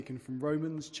Taken from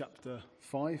Romans chapter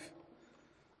 5,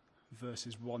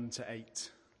 verses 1 to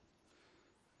 8.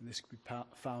 And this can be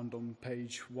found on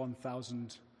page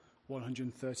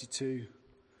 1132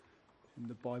 in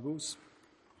the Bibles,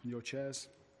 in your chairs.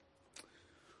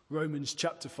 Romans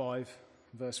chapter 5,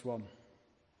 verse 1.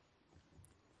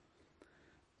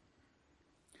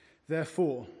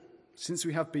 Therefore, since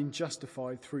we have been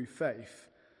justified through faith,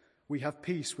 we have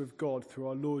peace with God through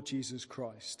our Lord Jesus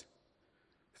Christ,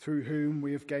 through whom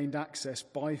we have gained access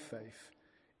by faith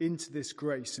into this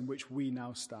grace in which we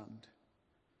now stand.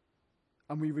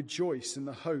 And we rejoice in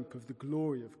the hope of the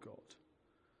glory of God.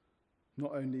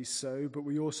 Not only so, but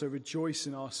we also rejoice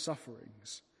in our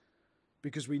sufferings,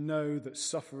 because we know that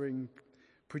suffering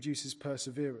produces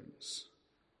perseverance,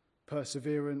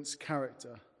 perseverance,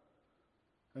 character,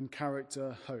 and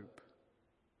character, hope.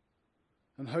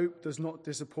 And hope does not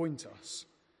disappoint us,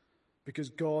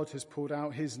 because God has poured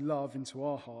out his love into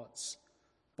our hearts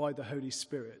by the Holy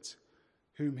Spirit,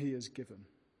 whom he has given.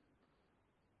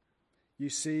 You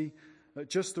see, at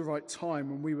just the right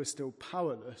time when we were still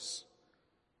powerless,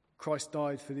 Christ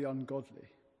died for the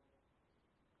ungodly.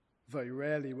 Very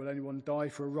rarely will anyone die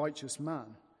for a righteous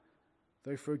man,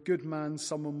 though for a good man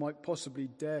someone might possibly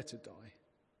dare to die.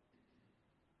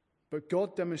 But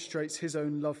God demonstrates his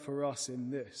own love for us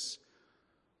in this: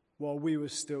 while we were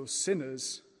still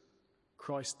sinners,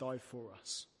 Christ died for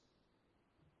us.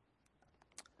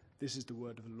 This is the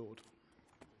word of the Lord.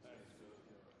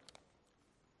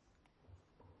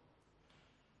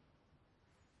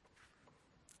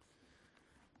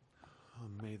 Oh,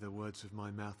 may the words of my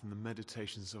mouth and the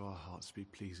meditations of our hearts be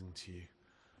pleasing to you,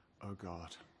 O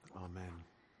God. Amen.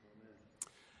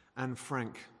 Anne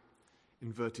Frank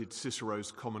inverted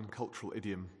Cicero's common cultural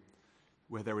idiom,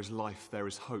 "Where there is life, there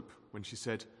is hope," when she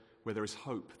said, "Where there is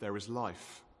hope, there is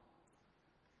life."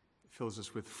 It fills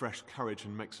us with fresh courage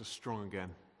and makes us strong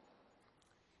again.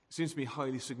 It seems to me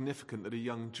highly significant that a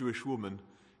young Jewish woman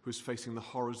who is facing the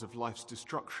horrors of life's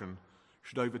destruction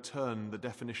should overturn the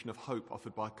definition of hope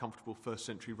offered by a comfortable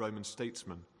first-century Roman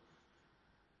statesman.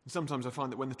 And sometimes I find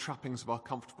that when the trappings of our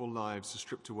comfortable lives are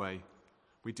stripped away,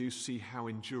 we do see how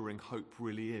enduring hope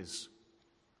really is.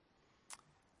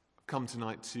 I've come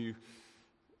tonight to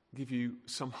give you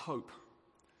some hope.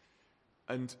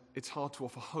 And it's hard to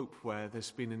offer hope where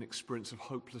there's been an experience of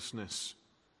hopelessness.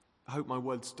 I hope my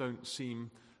words don't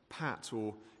seem pat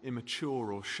or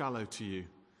immature or shallow to you.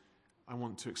 I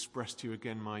want to express to you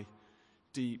again my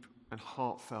deep and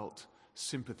heartfelt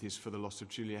sympathies for the loss of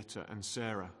Giulietta and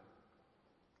Sarah.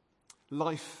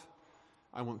 Life,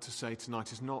 I want to say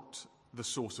tonight, is not the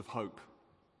source of hope.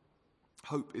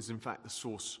 Hope is in fact the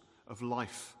source of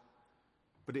life,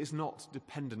 but it is not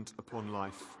dependent upon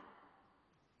life.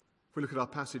 If we look at our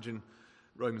passage in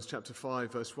Romans chapter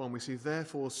 5, verse 1, we see,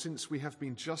 "Therefore, since we have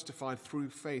been justified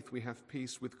through faith, we have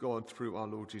peace with God through our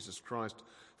Lord Jesus Christ,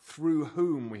 through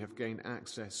whom we have gained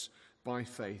access by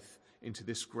faith into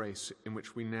this grace in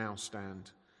which we now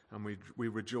stand, and we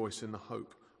rejoice in the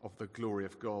hope of the glory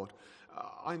of God."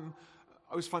 I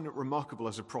always find it remarkable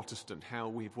as a Protestant how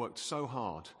we've worked so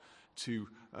hard to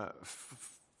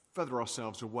feather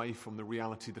ourselves away from the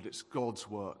reality that it's God's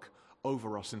work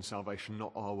over us in salvation,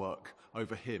 not our work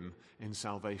over him in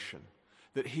salvation.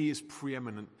 That he is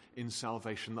preeminent in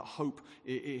salvation, that hope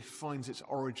it finds its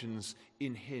origins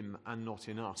in him and not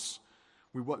in us.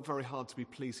 We work very hard to be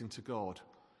pleasing to God,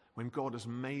 when God has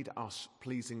made us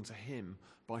pleasing to him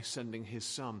by sending his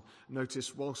Son.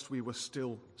 Notice, whilst we were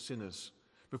still sinners,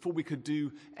 before we could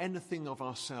do anything of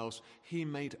ourselves, he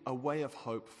made a way of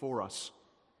hope for us.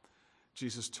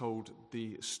 Jesus told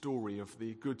the story of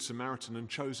the Good Samaritan and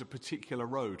chose a particular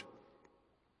road.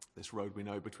 This road we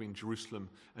know between Jerusalem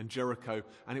and Jericho,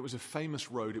 and it was a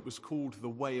famous road. It was called the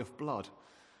Way of Blood.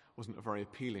 It wasn't a very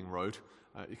appealing road.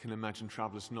 You can imagine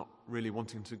travellers not really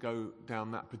wanting to go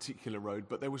down that particular road,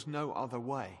 but there was no other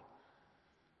way.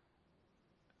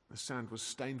 The sand was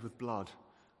stained with blood.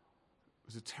 It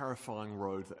was a terrifying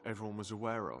road that everyone was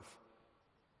aware of.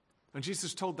 And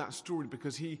Jesus told that story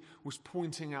because he was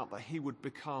pointing out that he would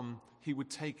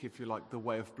take, if you like, the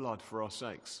way of blood for our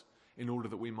sakes, in order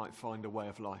that we might find a way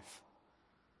of life.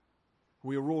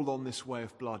 We are all on this way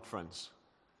of blood, friends,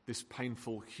 this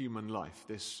painful human life,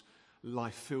 this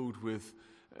life filled with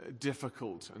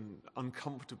difficult and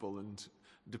uncomfortable and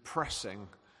depressing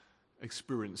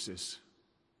experiences.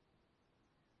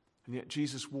 And yet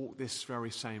Jesus walked this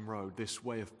very same road, this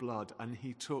way of blood, and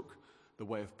he took the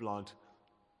way of blood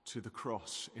to the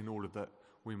cross in order that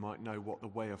we might know what the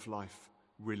way of life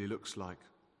really looks like.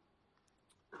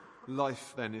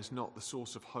 Life, then, is not the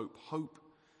source of hope. Hope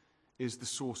is the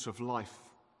source of life.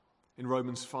 In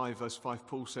Romans 5, verse 5,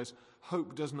 Paul says,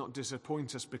 "Hope does not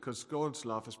disappoint us because God's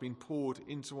love has been poured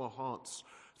into our hearts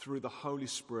through the Holy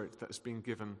Spirit that has been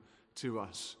given to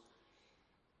us."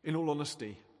 In all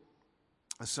honesty,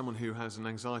 as someone who has an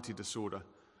anxiety disorder,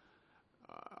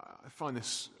 I find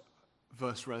this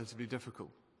verse relatively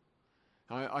difficult.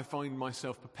 I find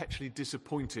myself perpetually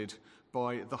disappointed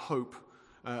by the hope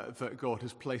that God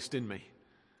has placed in me.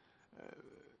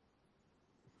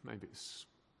 Maybe it's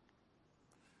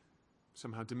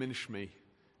somehow diminished me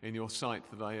in your sight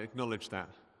that I acknowledge that.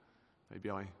 Maybe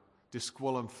I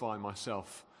disqualify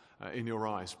myself in your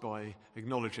eyes by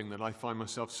acknowledging that I find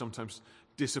myself sometimes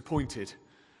disappointed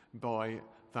by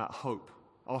that hope,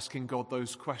 asking God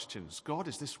those questions. God,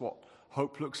 is this what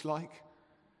hope looks like?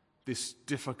 This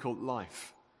difficult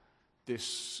life,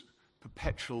 this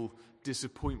perpetual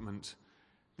disappointment,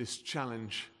 this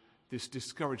challenge, this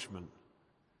discouragement,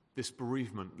 this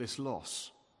bereavement, this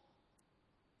loss.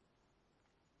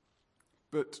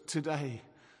 But today,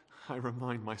 I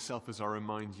remind myself as I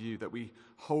remind you that we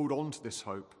hold on to this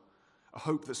hope, a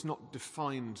hope that's not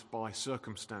defined by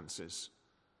circumstances,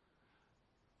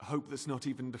 a hope that's not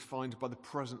even defined by the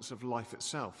presence of life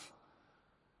itself,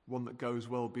 one that goes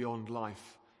well beyond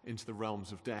life into the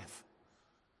realms of death.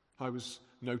 I was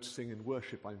noticing in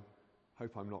worship, I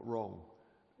hope I'm not wrong,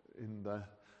 in the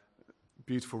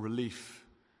beautiful relief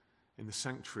in the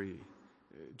sanctuary,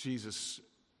 Jesus,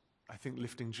 I think,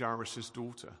 lifting Jairus'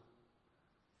 daughter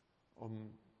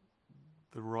on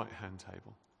the right-hand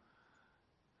table.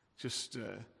 Just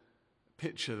a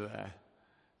picture there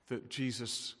that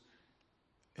Jesus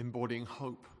embodying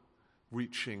hope,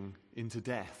 reaching into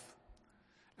death.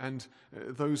 And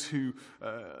those who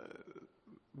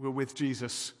were with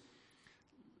Jesus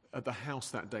at the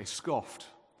house that day scoffed.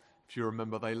 If you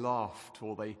remember, they laughed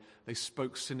or they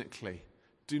spoke cynically.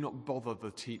 "Do not bother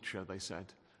the teacher," they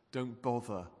said. "Don't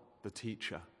bother the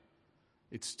teacher.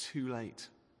 It's too late."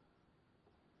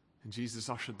 And Jesus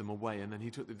ushered them away, and then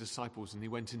he took the disciples and he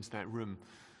went into that room,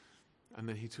 and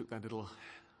then he took that little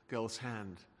girl's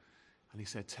hand and he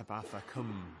said, "Tabitha,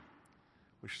 come,"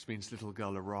 which means, "Little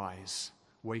girl, arise,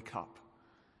 wake up."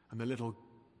 And the little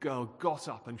girl got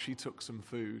up and she took some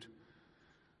food.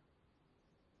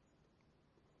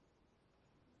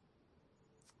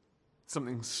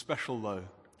 Something special, though,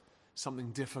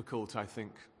 something difficult, I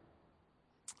think,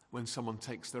 when someone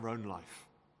takes their own life,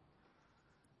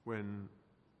 when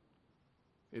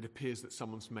it appears that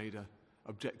someone's made an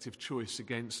objective choice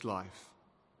against life,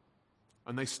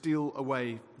 and they steal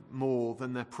away more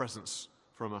than their presence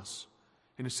from us.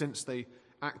 In a sense, they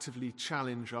actively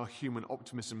challenge our human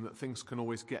optimism that things can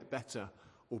always get better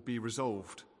or be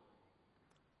resolved.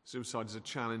 Suicide is a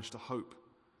challenge to hope,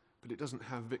 but it doesn't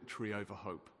have victory over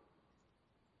hope.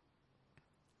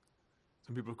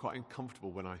 Some people are quite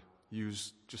uncomfortable when I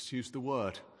just use the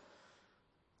word.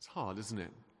 It's hard, isn't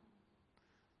it?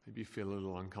 Maybe you feel a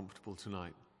little uncomfortable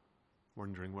tonight,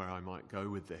 wondering where I might go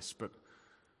with this, but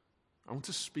I want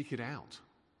to speak it out.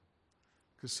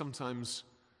 Because sometimes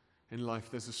in life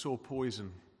there's a sore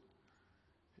poison.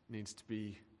 It needs to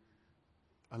be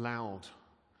allowed,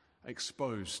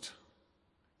 exposed,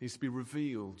 needs to be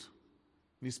revealed,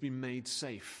 needs to be made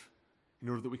safe in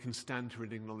order that we can stand here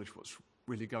and acknowledge what's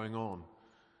really going on,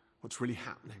 what's really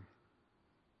happening.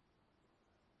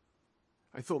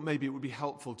 I thought maybe it would be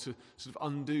helpful to sort of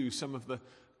undo some of the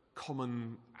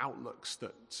common outlooks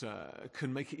that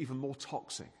can make it even more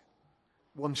toxic.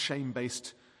 One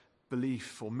shame-based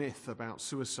belief or myth about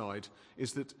suicide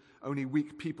is that only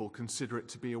weak people consider it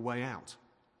to be a way out.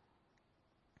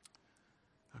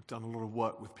 I've done a lot of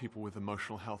work with people with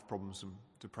emotional health problems and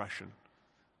depression.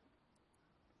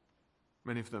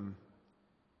 Many of them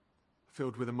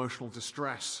filled with emotional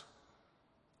distress.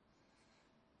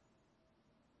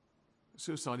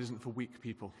 Suicide isn't for weak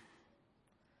people.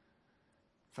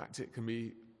 In fact, it can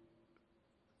be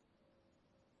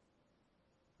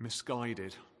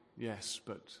misguided, yes,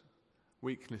 but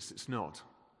weakness it's not.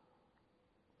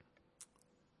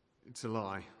 It's a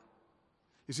lie.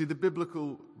 You see, the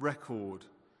biblical record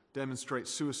demonstrates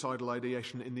suicidal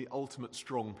ideation in the ultimate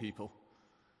strong people.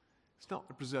 It's not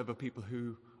the preserver people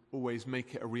who always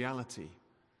make it a reality,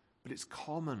 but it's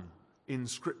common in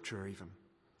Scripture even.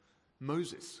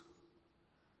 Moses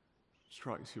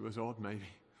strikes you as odd, maybe.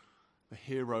 The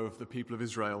hero of the people of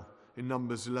Israel. In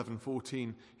Numbers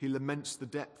 11:14, he laments the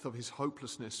depth of his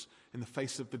hopelessness in the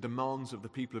face of the demands of the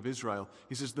people of Israel.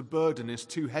 He says, "The burden is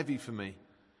too heavy for me."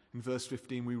 In verse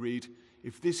 15 we read,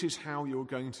 "If this is how you're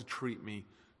going to treat me,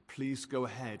 please go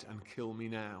ahead and kill me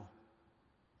now."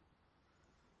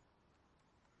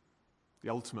 The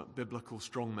ultimate biblical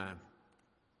strongman.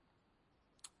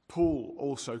 Paul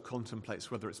also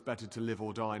contemplates whether it's better to live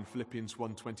or die in Philippians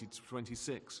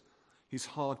 1:20-26. He's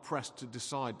hard-pressed to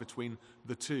decide between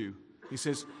the two. He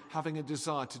says, having a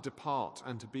desire to depart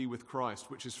and to be with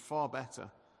Christ, which is far better,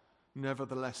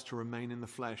 nevertheless to remain in the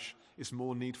flesh is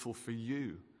more needful for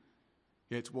you.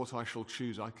 Yet what I shall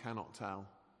choose I cannot tell.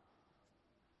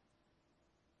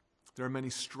 There are many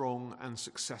strong and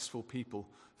successful people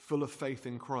full of faith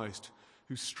in Christ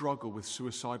who struggle with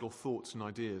suicidal thoughts and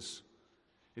ideas.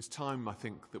 It's time, I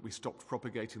think, that we stopped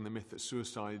propagating the myth that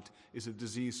suicide is a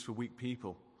disease for weak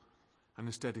people and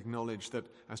instead acknowledge that,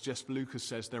 as Jess Lucas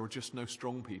says, there are just no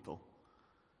strong people.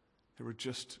 There are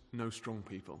just no strong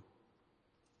people.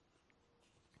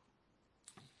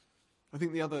 I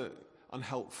think the other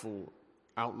unhelpful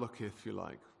outlook, if you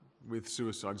like, with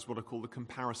suicide is what I call the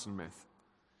comparison myth.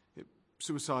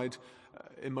 Suicide,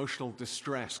 emotional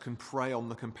distress can prey on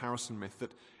the comparison myth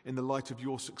that in the light of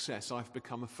your success, I've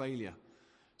become a failure.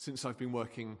 Since I've been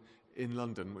working in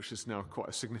London, which is now quite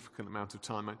a significant amount of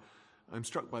time, I'm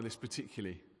struck by this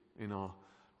particularly in our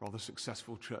rather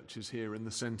successful churches here in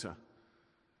the centre.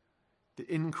 The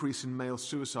increase in male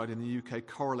suicide in the UK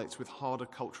correlates with harder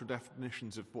cultural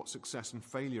definitions of what success and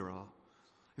failure are.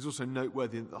 It's also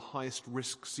noteworthy that the highest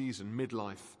risk season,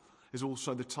 midlife, is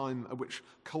also the time at which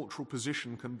cultural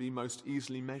position can be most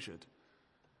easily measured.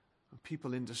 And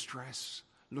people in distress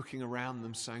looking around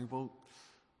them saying, well,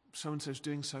 so-and-so's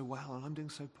doing so well and I'm doing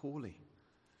so poorly.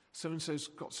 So-and-so's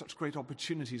got such great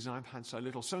opportunities and I've had so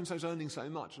little. So-and-so's earning so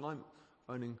much and I'm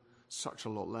earning such a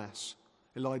lot less.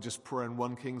 Elijah's prayer in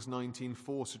 1 Kings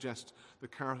 19:4 suggests the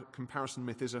comparison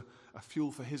myth is a fuel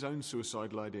for his own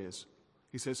suicidal ideas.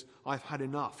 He says, I've had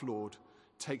enough, Lord,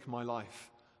 take my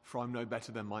life, for I'm no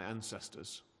better than my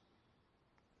ancestors.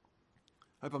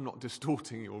 I hope I'm not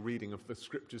distorting your reading of the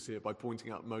scriptures here by pointing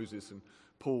out Moses and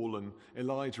Paul and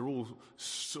Elijah all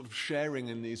sort of sharing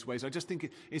in these ways. I just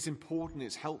think it's important,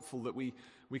 it's helpful that we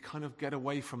kind of get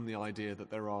away from the idea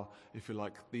that there are, if you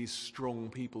like, these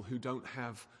strong people who don't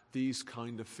have these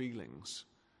kind of feelings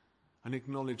and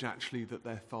acknowledge actually that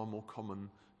they're far more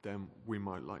common than we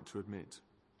might like to admit.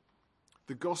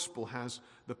 The gospel has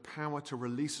the power to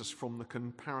release us from the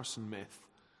comparison myth.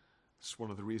 It's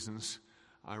one of the reasons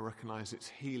I recognize its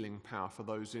healing power for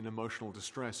those in emotional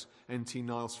distress. N.T.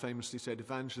 Niles famously said,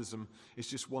 evangelism is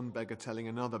just one beggar telling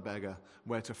another beggar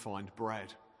where to find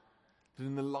bread. That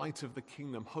in the light of the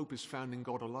kingdom, hope is found in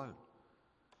God alone.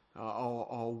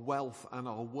 Our wealth and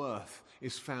our worth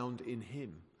is found in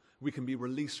him. We can be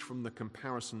released from the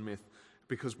comparison myth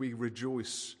because we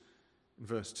rejoice, in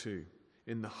verse 2,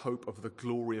 in the hope of the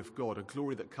glory of God, a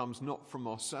glory that comes not from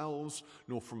ourselves,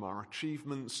 nor from our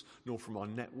achievements, nor from our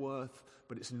net worth,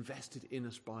 but it's invested in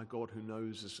us by a God who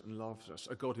knows us and loves us,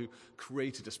 a God who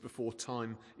created us before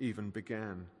time even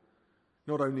began.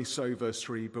 Not only so, verse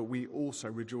 3, but we also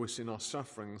rejoice in our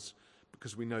sufferings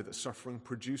because we know that suffering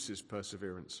produces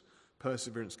perseverance,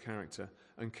 perseverance character,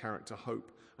 and character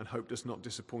hope, and hope does not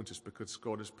disappoint us because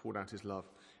God has poured out his love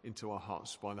into our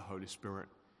hearts by the Holy Spirit.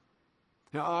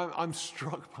 Now, I'm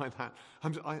struck by that.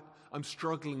 I'm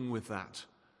struggling with that.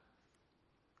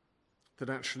 That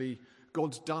actually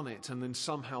God's done it, and then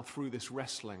somehow through this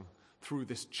wrestling, through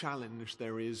this challenge,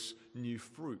 there is new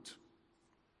fruit.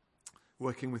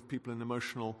 Working with people in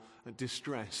emotional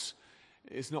distress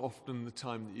is not often the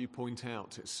time that you point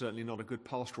out. It's certainly not a good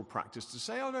pastoral practice to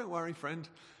say, oh, don't worry, friend.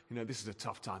 This is a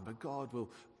tough time, but God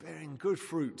will bear good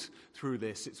fruit through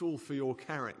this. It's all for your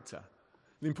character.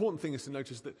 The important thing is to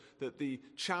notice that the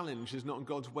challenge is not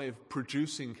God's way of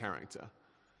producing character,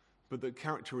 but that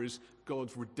character is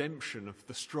God's redemption of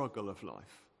the struggle of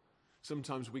life.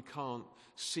 Sometimes we can't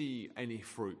see any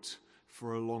fruit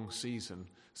for a long season.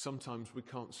 Sometimes we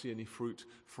can't see any fruit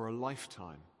for a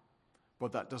lifetime.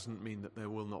 But that doesn't mean that there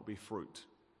will not be fruit.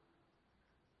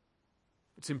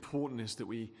 What's important is that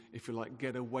we, if you like,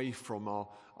 get away from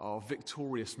our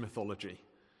victorious mythology.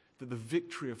 That the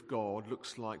victory of God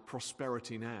looks like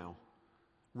prosperity now,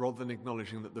 rather than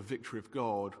acknowledging that the victory of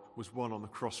God was won on the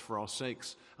cross for our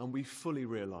sakes, and we fully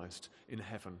realized in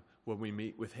heaven when we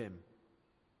meet with him.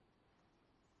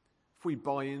 If we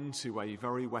buy into a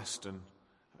very Western,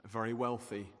 very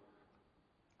wealthy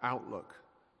outlook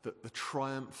that the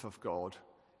triumph of God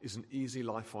is an easy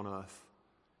life on earth,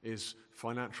 is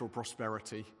financial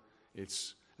prosperity,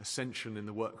 it's ascension in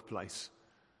the workplace,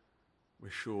 we're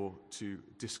sure to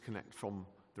disconnect from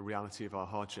the reality of our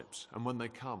hardships. And when they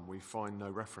come, we find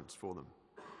no reference for them.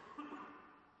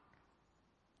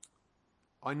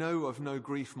 I know of no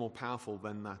grief more powerful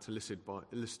than that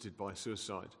elicited by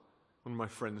suicide. One of my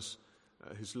friends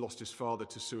who's lost his father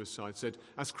to suicide said,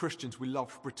 as Christians, we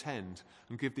love to pretend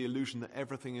and give the illusion that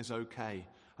everything is okay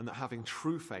and that having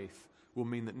true faith will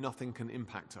mean that nothing can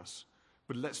impact us.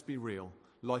 But let's be real,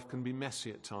 life can be messy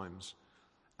at times,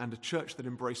 and a church that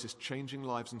embraces changing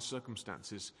lives and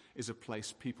circumstances is a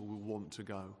place people will want to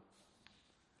go.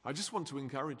 I just want to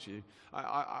encourage you.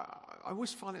 I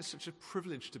always find it such a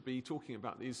privilege to be talking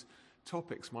about these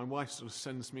topics. My wife sort of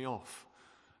sends me off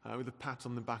with a pat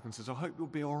on the back and says, I hope you'll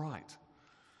be all right.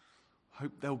 I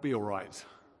hope they'll be all right.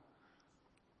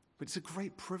 But it's a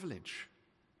great privilege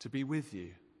to be with you.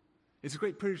 It's a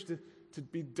great privilege to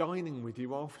be dining with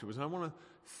you afterwards. And I want to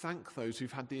thank those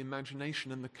who've had the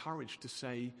imagination and the courage to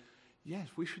say, yes,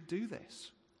 we should do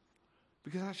this.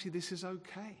 Because actually this is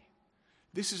okay.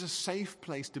 This is a safe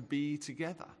place to be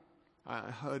together. I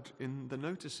heard in the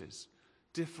notices,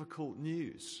 difficult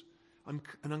news, an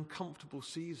uncomfortable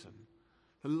season,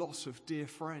 the loss of dear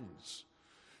friends.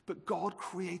 But God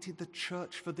created the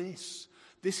church for this.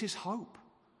 This is hope.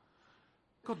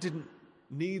 God didn't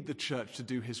need the church to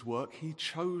do his work. He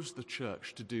chose the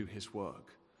church to do his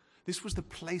work. This was the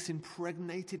place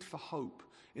impregnated for hope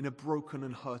in a broken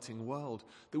and hurting world,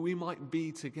 that we might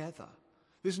be together.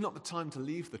 This is not the time to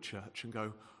leave the church and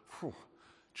go,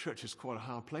 church is quite a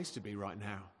hard place to be right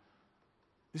now.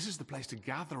 This is the place to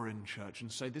gather in church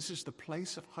and say, this is the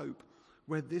place of hope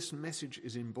where this message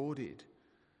is embodied.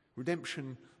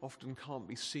 Redemption often can't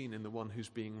be seen in the one who's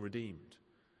being redeemed,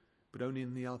 but only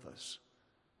in the others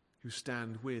who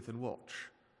stand with and watch,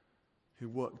 who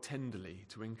work tenderly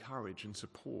to encourage and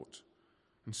support.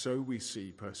 And so we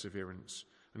see perseverance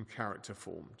and character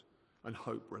formed and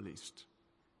hope released.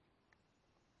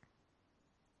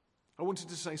 I wanted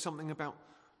to say something about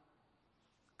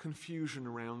confusion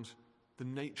around the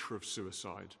nature of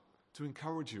suicide, to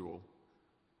encourage you all.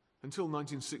 Until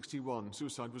 1961,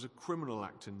 suicide was a criminal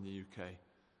act in the UK.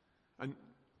 And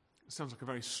it sounds like a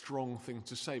very strong thing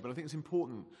to say, but I think it's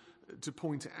important to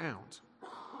point it out,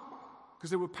 because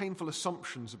there were painful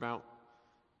assumptions about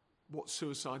what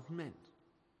suicide meant.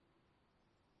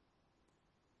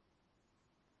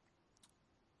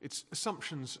 It's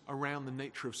assumptions around the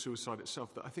nature of suicide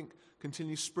itself that I think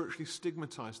continue to spiritually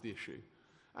stigmatize the issue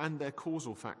and their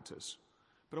causal factors.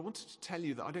 But I wanted to tell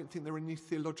you that I don't think there are any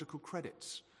theological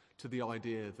credits to the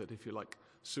idea that, if you like,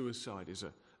 suicide is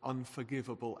an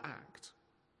unforgivable act.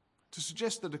 To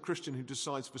suggest that a Christian who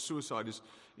decides for suicide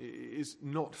is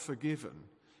not forgiven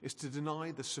is to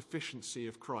deny the sufficiency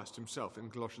of Christ himself in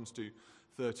Colossians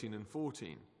 2:13 and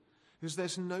 14. Because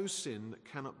there's no sin that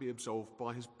cannot be absolved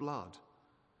by his blood.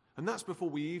 And that's before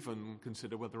we even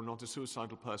consider whether or not a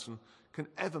suicidal person can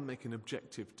ever make an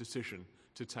objective decision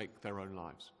to take their own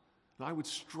lives. And I would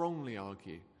strongly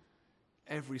argue,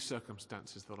 every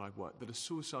circumstances that I've worked, that a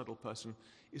suicidal person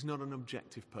is not an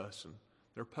objective person.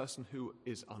 They're a person who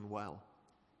is unwell.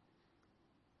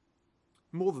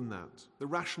 More than that, the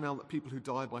rationale that people who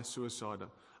die by suicide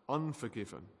are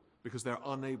unforgiven because they're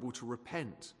unable to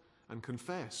repent and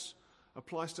confess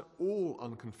applies to all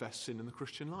unconfessed sin in the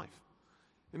Christian life.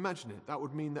 Imagine it. That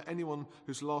would mean that anyone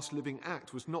whose last living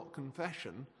act was not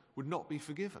confession would not be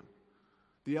forgiven.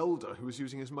 The elder who was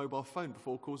using his mobile phone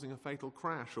before causing a fatal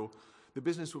crash, or the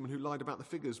businesswoman who lied about the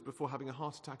figures before having a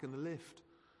heart attack in the lift,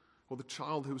 or the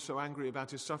child who was so angry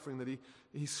about his suffering that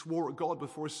he swore at God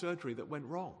before his surgery that went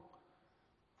wrong.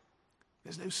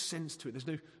 There's no sense to it. There's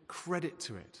no credit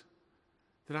to it.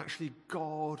 That actually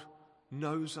God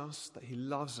knows us, that he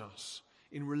loves us.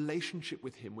 In relationship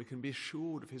with him, we can be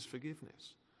assured of his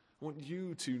forgiveness. I want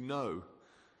you to know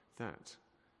that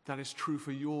that is true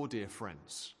for your dear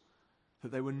friends,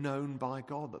 that they were known by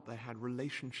God, that they had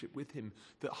relationship with him,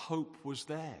 that hope was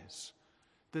theirs,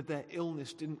 that their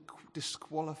illness didn't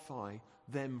disqualify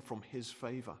them from his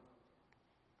favor.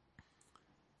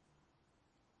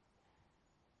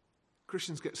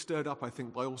 Christians get stirred up, I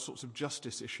think, by all sorts of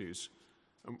justice issues,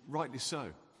 and rightly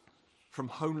so, from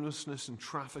homelessness and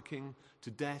trafficking to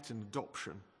debt and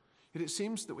adoption. Yet it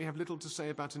seems that we have little to say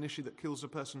about an issue that kills a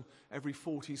person every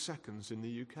 40 seconds in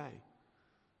the UK.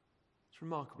 It's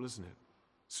remarkable, isn't it?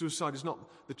 Suicide is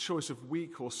not the choice of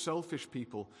weak or selfish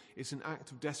people. It's an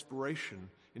act of desperation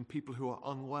in people who are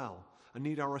unwell and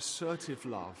need our assertive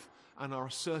love and our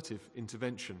assertive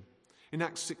intervention. In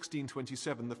Acts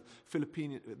 16:27,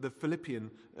 the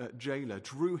Philippian jailer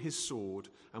drew his sword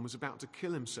and was about to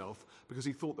kill himself because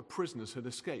he thought the prisoners had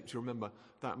escaped. You remember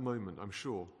that moment, I'm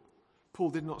sure. Paul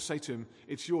did not say to him,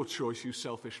 "It's your choice, you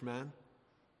selfish man."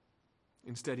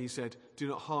 Instead, he said, "Do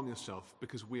not harm yourself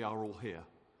because we are all here."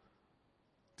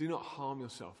 Do not harm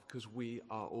yourself because we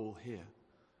are all here.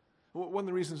 One of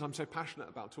the reasons I'm so passionate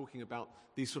about talking about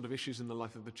these sort of issues in the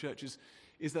life of the church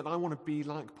is that I want to be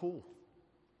like Paul.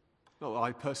 Not that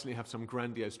I personally have some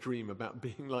grandiose dream about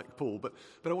being like Paul, but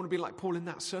I want to be like Paul in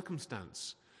that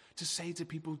circumstance. to say to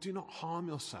people, do not harm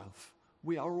yourself.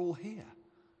 We are all here.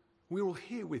 We're all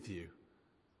here with you.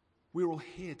 We're all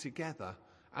here together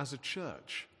as a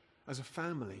church, as a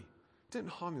family. Don't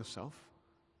harm yourself,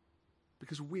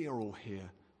 because we are all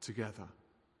here together.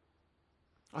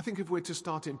 I think if we're to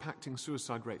start impacting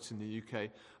suicide rates in the UK,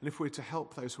 and if we're to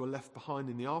help those who are left behind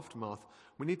in the aftermath,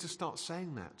 we need to start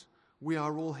saying that. We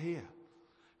are all here.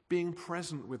 Being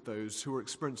present with those who are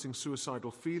experiencing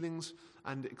suicidal feelings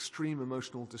and extreme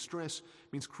emotional distress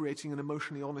means creating an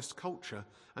emotionally honest culture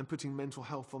and putting mental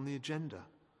health on the agenda.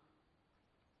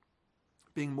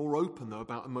 Being more open, though,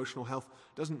 about emotional health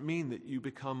doesn't mean that you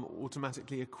become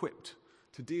automatically equipped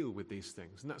to deal with these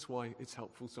things. And that's why it's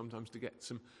helpful sometimes to get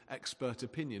some expert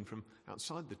opinion from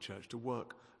outside the church to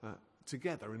work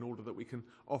together in order that we can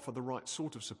offer the right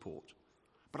sort of support.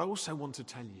 But I also want to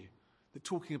tell you that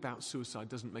talking about suicide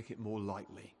doesn't make it more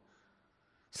likely.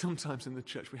 Sometimes in the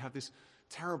church we have this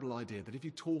terrible idea that if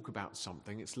you talk about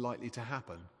something, it's likely to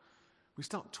happen. We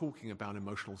start talking about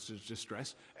emotional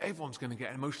distress, everyone's going to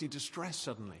get emotionally distressed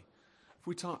suddenly. If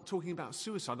we start talking about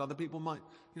suicide, other people might,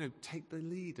 take the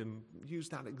lead and use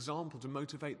that example to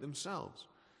motivate themselves.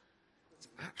 It's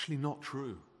actually not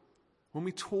true. When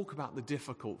we talk about the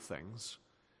difficult things,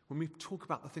 when we talk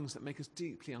about the things that make us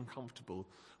deeply uncomfortable,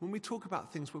 when we talk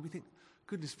about things where we think,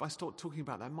 goodness, if I start talking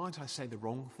about that, might I say the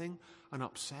wrong thing and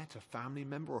upset a family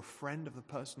member or a friend of the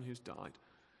person who's died?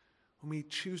 When we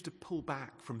choose to pull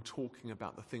back from talking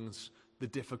about the things, the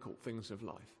difficult things of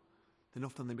life, then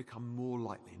often they become more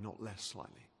likely, not less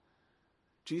likely.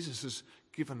 Jesus has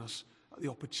given us the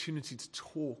opportunity to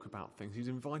talk about things. He's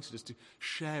invited us to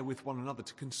share with one another,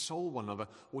 to console one another,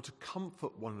 or to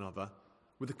comfort one another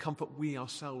with the comfort we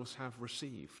ourselves have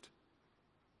received.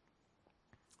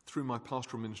 Through my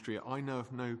pastoral ministry, I know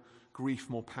of no grief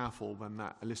more powerful than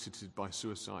that elicited by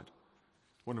suicide.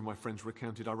 One of my friends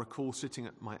recounted, I recall sitting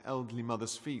at my elderly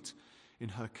mother's feet in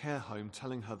her care home,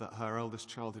 telling her that her eldest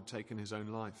child had taken his own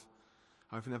life.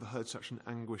 I've never heard such an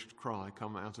anguished cry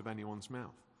come out of anyone's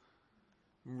mouth.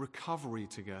 Recovery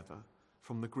together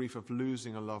from the grief of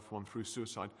losing a loved one through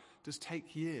suicide does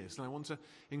take years, and I want to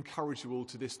encourage you all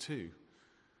to this too.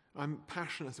 I'm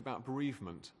passionate about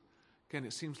bereavement. Again,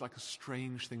 it seems like a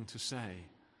strange thing to say,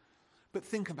 but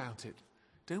think about it.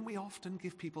 Don't we often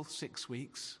give people 6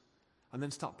 weeks and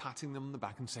then start patting them on the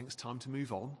back and saying it's time to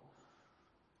move on?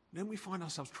 Don't we find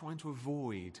ourselves trying to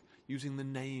avoid using the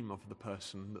name of the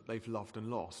person that they've loved and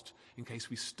lost in case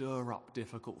we stir up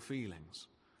difficult feelings?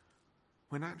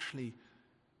 When actually,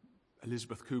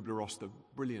 Elisabeth Kubler-Ross, the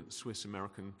brilliant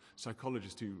Swiss-American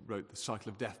psychologist who wrote The Cycle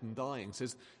of Death and Dying,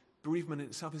 says bereavement in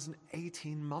itself is an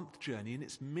 18-month journey in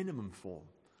its minimum form.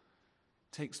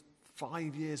 It takes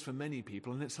 5 years for many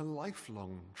people, and it's a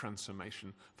lifelong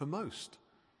transformation for most.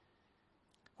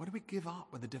 Why do we give up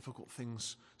with the difficult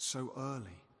things so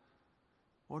early?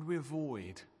 Why do we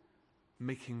avoid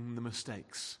making the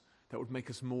mistakes that would make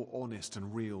us more honest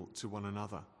and real to one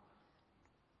another?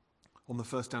 On the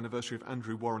first anniversary of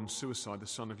Andrew Warren's suicide, the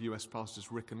son of US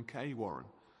pastors Rick and Kay Warren,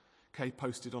 Kay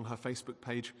posted on her Facebook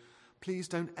page, "Please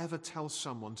don't ever tell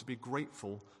someone to be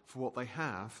grateful for what they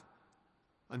have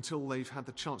until they've had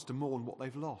the chance to mourn what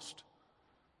they've lost.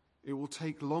 It will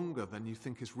take longer than you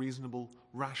think is reasonable,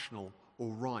 rational,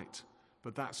 or right,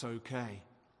 but that's okay."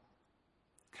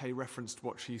 Kay referenced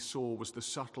what she saw was the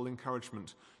subtle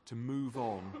encouragement to move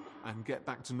on and get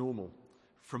back to normal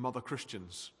from other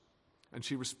Christians. And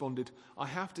she responded, "I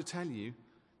have to tell you,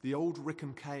 the old Rick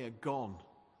and Kay are gone.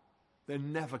 They're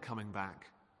never coming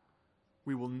back.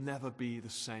 We will never be the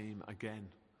same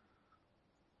again."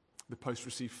 The post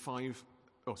received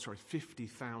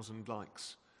 50,000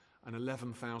 likes and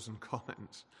 11,000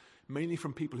 comments, mainly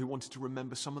from people who wanted to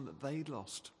remember someone that they'd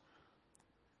lost.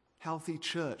 Healthy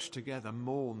church together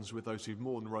mourns with those who've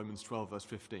mourned, Romans 12, verse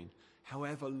 15,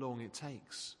 however long it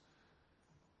takes.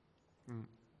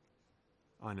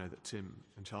 I know that Tim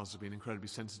and Charles have been incredibly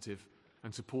sensitive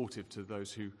and supportive to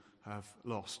those who have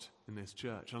lost in this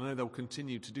church. I know they'll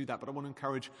continue to do that, but I want to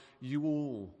encourage you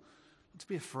all not to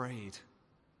be afraid,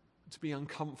 to be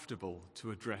uncomfortable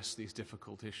to address these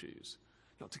difficult issues,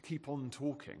 not to keep on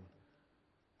talking.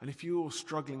 And if you're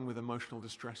struggling with emotional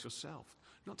distress yourself,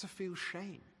 not to feel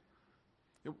shame.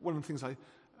 One of the things I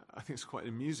think is quite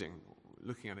amusing,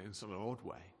 looking at it in sort of an odd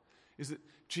way, is that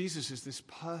Jesus is this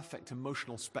perfect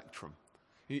emotional spectrum.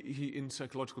 In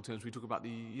psychological terms, we talk about the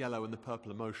yellow and the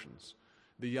purple emotions.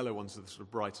 The yellow ones are the sort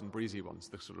of bright and breezy ones,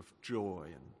 the sort of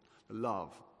joy and the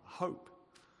love, hope.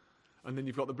 And then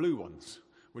you've got the blue ones,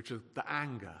 which are the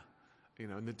anger,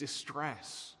 and the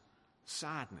distress,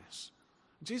 sadness.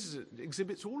 Jesus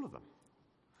exhibits all of them.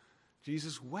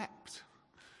 Jesus wept.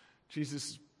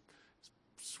 Jesus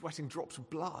sweating drops of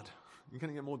blood. You're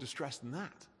going to get more distressed than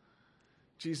that.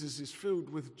 Jesus is filled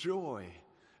with joy,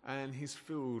 and he's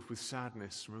filled with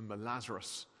sadness. Remember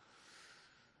Lazarus,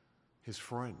 his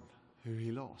friend, who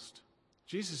he lost.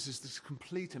 Jesus is this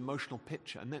complete emotional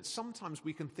picture, and that sometimes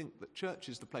we can think that church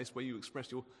is the place where you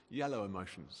express your yellow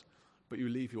emotions, but you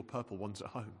leave your purple ones at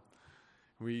home.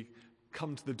 We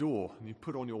come to the door, and you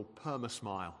put on your perma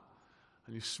smile,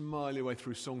 and you smile your way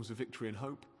through songs of victory and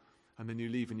hope, and then you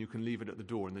leave, and you can leave it at the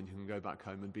door, and then you can go back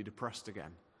home and be depressed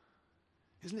again.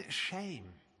 Isn't it a shame?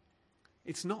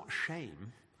 It's not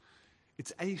shame.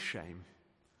 It's a shame.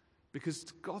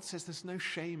 Because God says there's no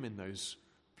shame in those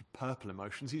purple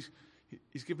emotions.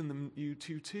 He's given them you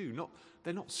too.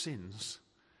 They're not sins.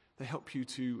 They help you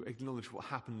to acknowledge what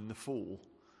happened in the fall.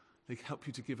 They help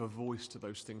you to give a voice to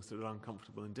those things that are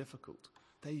uncomfortable and difficult.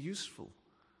 They're useful.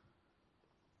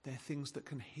 They're things that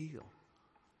can heal.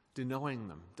 Denying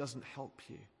them doesn't help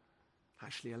you.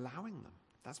 Actually allowing them,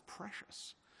 that's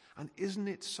precious. And isn't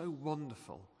it so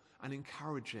wonderful and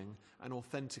encouraging and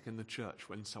authentic in the church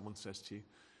when someone says to you,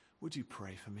 would you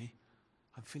pray for me?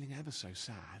 I'm feeling ever so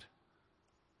sad.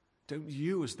 Don't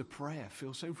you as the prayer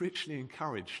feel so richly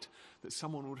encouraged that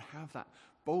someone would have that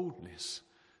boldness,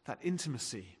 that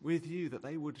intimacy with you, that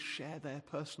they would share their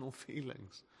personal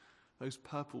feelings, those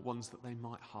purple ones that they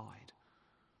might hide?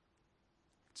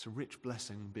 It's a rich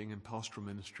blessing being in pastoral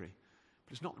ministry,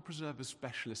 but it's not to preserve as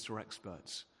specialists or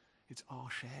experts. It's our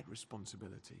shared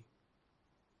responsibility.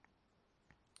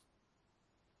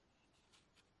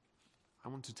 I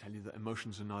want to tell you that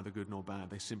emotions are neither good nor bad.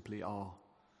 They simply are.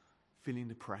 Feeling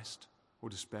depressed or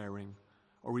despairing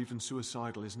or even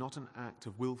suicidal is not an act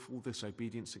of willful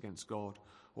disobedience against God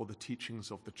or the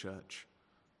teachings of the church.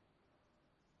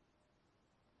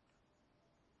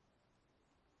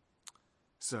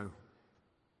 So,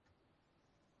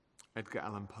 Edgar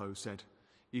Allan Poe said,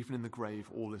 even in the grave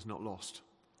all is not lost.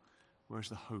 Where's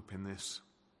the hope in this?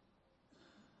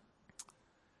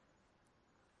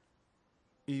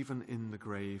 Even in the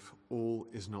grave, all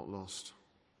is not lost.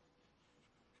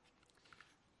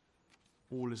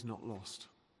 All is not lost.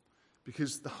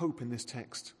 Because the hope in this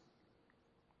text,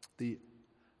 the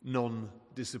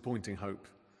non-disappointing hope,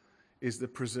 is the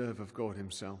preserve of God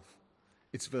himself.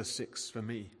 It's verse 6 for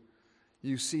me.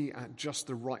 You see, at just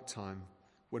the right time,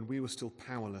 when we were still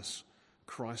powerless,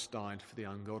 Christ died for the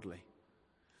ungodly.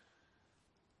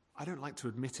 I don't like to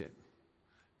admit it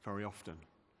very often,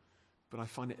 but I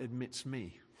find it admits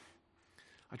me.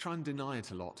 I try and deny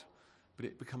it a lot, but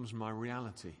it becomes my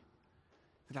reality,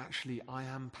 that actually I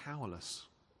am powerless.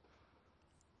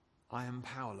 I am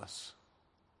powerless.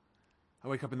 I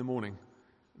wake up in the morning,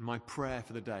 and my prayer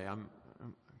for the day, I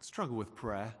struggle with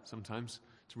prayer sometimes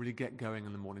to really get going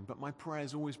in the morning, but my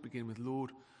prayers always begin with,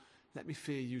 Lord, let me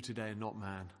fear you today and not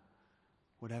man,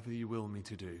 whatever you will me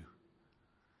to do.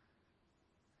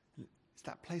 It's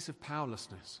that place of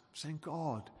powerlessness, saying,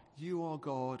 God, you are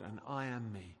God and I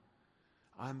am me.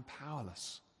 I am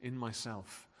powerless in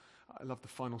myself. I love the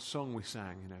final song we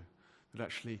sang, that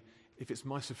actually, if it's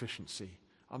my sufficiency,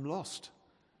 I'm lost.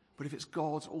 But if it's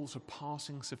God's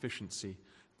all-surpassing sufficiency,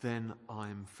 then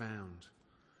I'm found.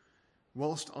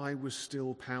 Whilst I was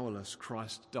still powerless,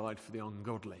 Christ died for the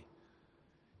ungodly.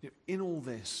 In all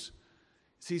this,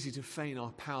 it's easy to feign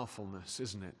our powerfulness,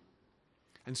 isn't it?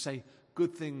 And say,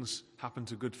 good things happen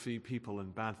to good people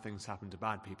and bad things happen to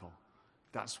bad people.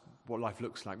 That's what life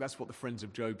looks like. That's what the friends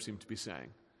of Job seem to be saying.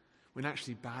 When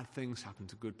actually bad things happen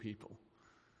to good people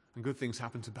and good things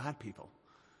happen to bad people.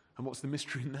 And what's the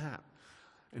mystery in that?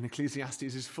 And Ecclesiastes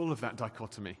is full of that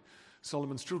dichotomy.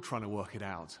 Solomon's still trying to work it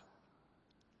out.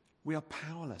 We are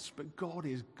powerless, but God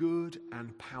is good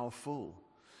and powerful.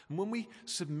 And when we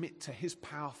submit to his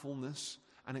powerfulness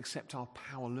and accept our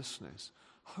powerlessness,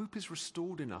 hope is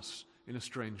restored in us in a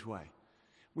strange way.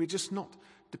 We're just not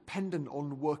dependent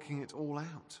on working it all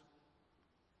out.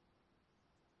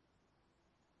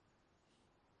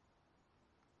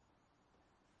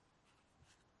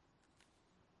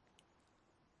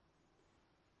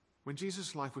 When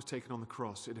Jesus' life was taken on the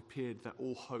cross, it appeared that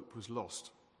all hope was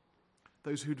lost.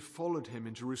 Those who'd followed him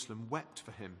in Jerusalem wept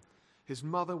for him. His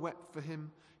mother wept for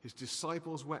him. His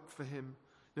disciples wept for him.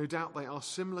 No doubt they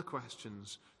asked similar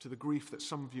questions to the grief that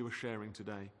some of you are sharing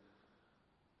today.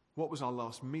 What was our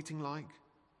last meeting like?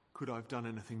 Could I have done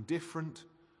anything different?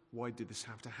 Why did this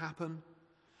have to happen?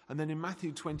 And then in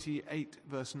Matthew 28,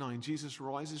 verse 9, Jesus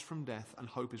rises from death and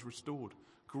hope is restored.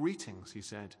 Greetings, he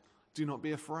said. Do not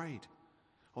be afraid.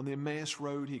 On the Emmaus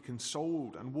road, he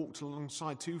consoled and walked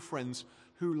alongside two friends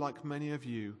who, like many of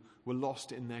you, were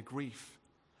lost in their grief.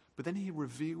 But then he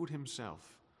revealed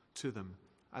himself to them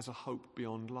as a hope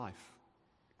beyond life.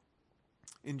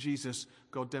 In Jesus,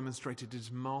 God demonstrated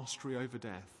his mastery over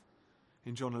death.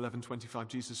 In John 11:25,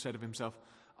 Jesus said of himself,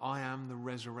 "I am the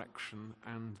resurrection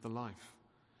and the life."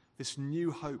 This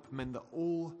new hope meant that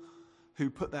all who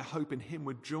put their hope in him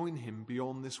would join him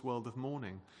beyond this world of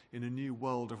mourning, in a new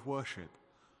world of worship.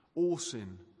 All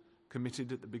sin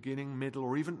committed at the beginning, middle,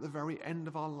 or even at the very end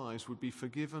of our lives would be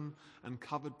forgiven and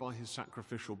covered by his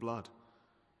sacrificial blood.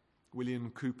 William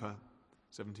Cowper,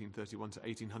 1731 to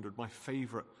 1800, my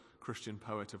favourite Christian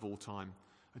poet of all time,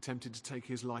 attempted to take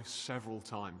his life several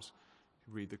times.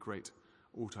 You read the great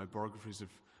autobiographies of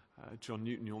John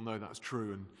Newton, you'll know that's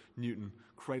true, and Newton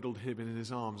cradled him in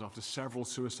his arms after several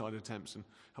suicide attempts and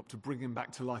helped to bring him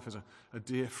back to life as a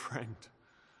dear friend.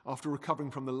 After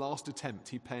recovering from the last attempt,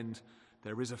 he penned,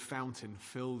 "There is a fountain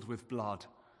filled with blood."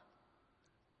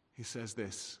 He says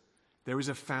this, "There is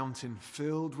a fountain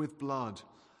filled with blood,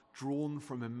 drawn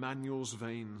from Emmanuel's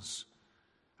veins,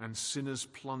 and sinners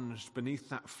plunged beneath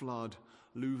that flood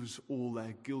lose all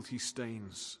their guilty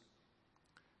stains.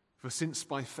 For since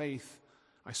by faith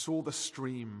I saw the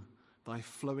stream thy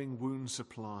flowing wound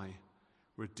supply,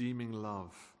 redeeming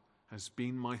love has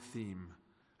been my theme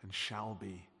and shall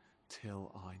be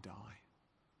till I die."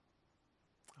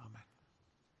 Amen.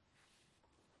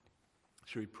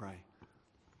 Shall we pray?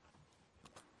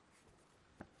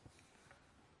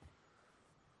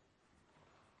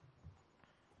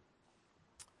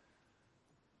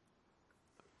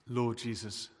 Lord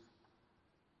Jesus,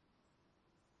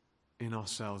 in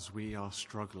ourselves we are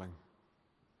struggling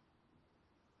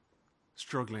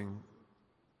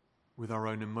with our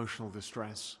own emotional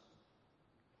distress,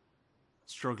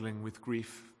 struggling with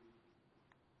grief,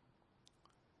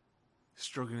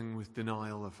 struggling with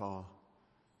denial of our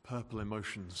purple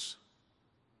emotions,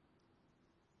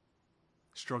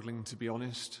 struggling to be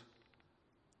honest,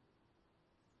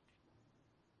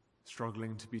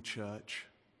 struggling to be church,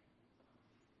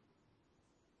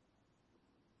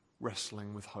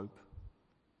 wrestling with hope.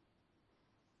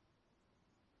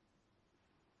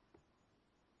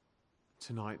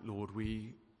 Tonight, Lord,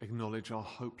 we acknowledge our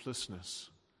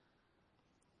hopelessness,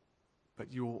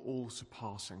 but your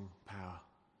all-surpassing power.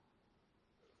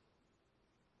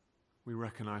 We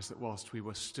recognize that whilst we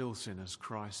were still sinners,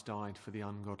 Christ died for the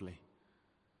ungodly,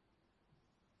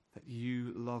 that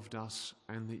you loved us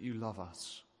and that you love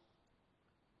us.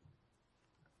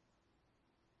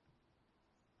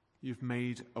 You've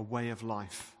made a way of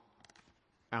life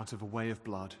out of a way of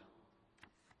blood.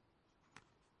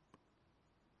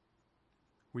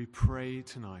 We pray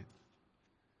tonight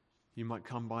you might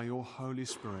come by your Holy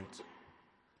Spirit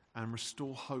and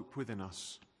restore hope within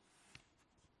us.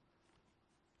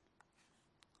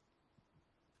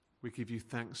 We give you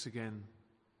thanks again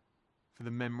for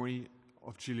the memory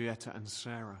of Julieta and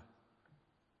Sarah,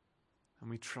 and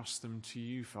we trust them to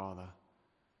you, Father,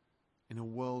 in a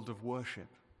world of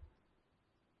worship.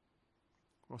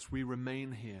 Whilst we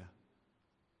remain here,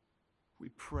 we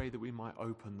pray that we might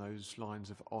open those lines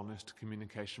of honest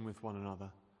communication with one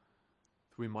another,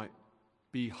 that we might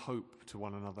be hope to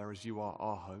one another as you are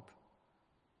our hope,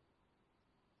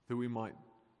 that we might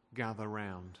gather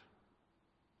round,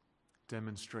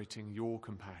 demonstrating your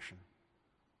compassion.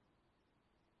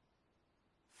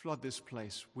 Flood this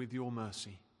place with your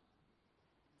mercy.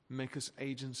 Make us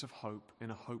agents of hope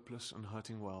in a hopeless and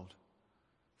hurting world,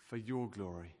 for your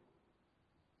glory.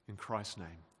 In Christ's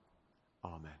name,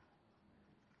 amen.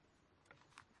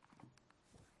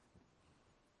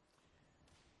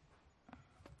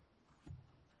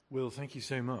 Will, thank you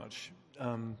so much.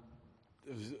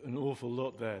 There's an awful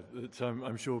lot there that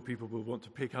I'm sure people will want to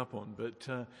pick up on,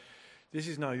 but this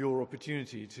is now your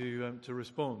opportunity to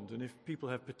respond. And if people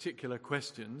have particular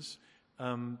questions,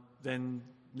 then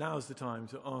now's the time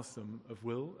to ask them of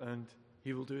Will, and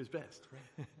he will do his best.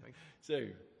 So,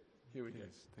 here we go.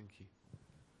 Yes, thank you.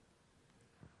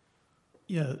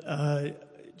 Yeah,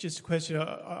 just a question.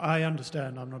 I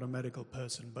understand I'm not a medical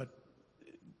person, but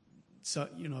so,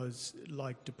 it's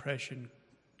like depression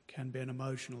can be an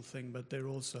emotional thing, but there are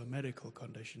also medical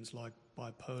conditions like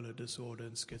bipolar disorder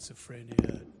and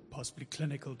schizophrenia, possibly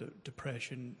clinical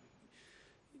depression.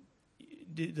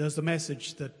 Does the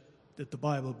message that the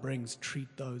Bible brings treat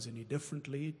those any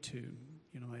differently to,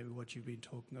 maybe what you've been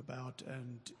talking about?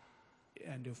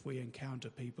 And if we encounter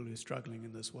people who are struggling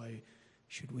in this way,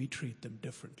 should we treat them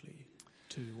differently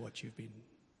to what you've been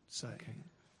saying? Okay.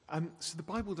 So the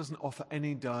Bible doesn't offer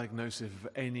any diagnosis of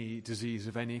any disease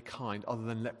of any kind other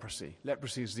than leprosy.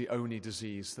 Leprosy is the only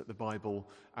disease that the Bible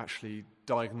actually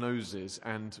diagnoses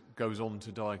and goes on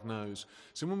to diagnose.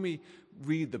 So when we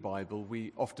read the Bible,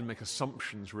 we often make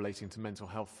assumptions relating to mental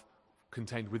health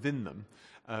contained within them.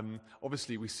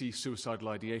 Obviously, we see suicidal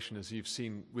ideation, as you've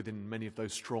seen, within many of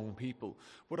those strong people.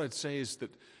 What I'd say is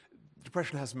that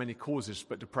depression has many causes,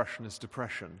 but depression is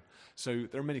depression. So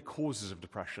there are many causes of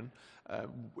depression.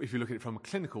 If you look at it from a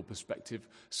clinical perspective,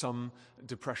 some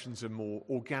depressions are more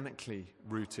organically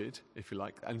rooted, if you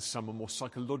like, and some are more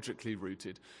psychologically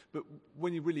rooted. But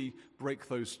when you really break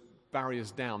those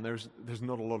barriers down, there's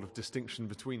not a lot of distinction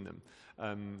between them.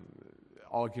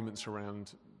 Arguments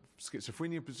around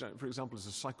schizophrenia, for example, is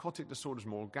a psychotic disorder, is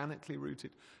more organically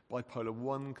rooted. Bipolar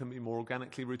 1 can be more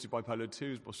organically rooted. Bipolar 2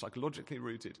 is more psychologically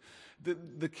rooted.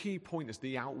 The key point is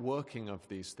the outworking of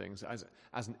these things as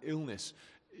an illness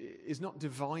is not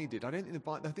divided. I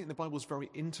think the Bible is very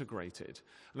integrated.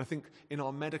 And I think in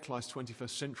our medicalized 21st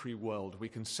century world, we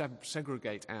can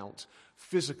segregate out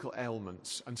physical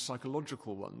ailments and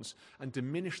psychological ones and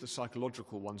diminish the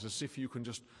psychological ones as if you can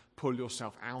just pull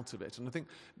yourself out of it. And I think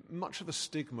much of the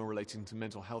stigma relating to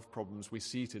mental health problems we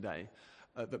see today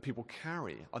that people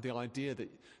carry are the idea that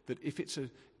if it's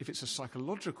a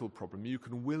psychological problem, you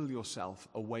can will yourself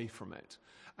away from it.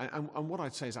 And what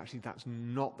I'd say is actually that's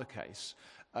not the case.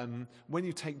 When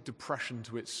you take depression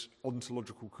to its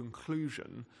ontological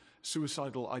conclusion,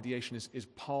 suicidal ideation is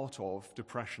part of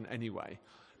depression anyway.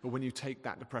 But when you take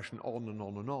that depression on and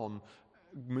on and on,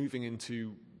 moving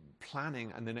into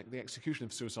planning and then the execution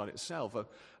of suicide itself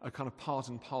are kind of part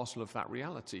and parcel of that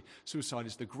reality. Suicide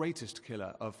is the greatest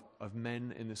killer of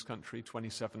men in this country,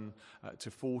 27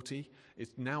 to 40.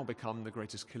 It's now become the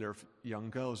greatest killer of young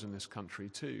girls in this country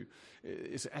too.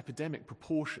 It's epidemic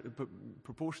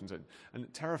proportions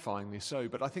and terrifyingly so.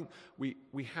 But I think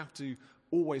we have to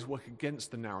always work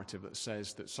against the narrative that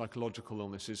says that psychological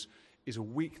illness is a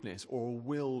weakness or a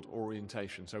willed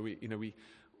orientation. So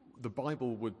the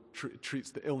Bible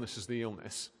treats the illness as the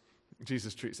illness.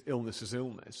 Jesus treats illness as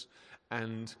illness.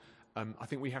 And I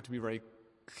think we have to be very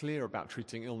clear about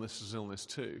treating illness as illness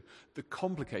too. The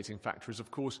complicating factor is,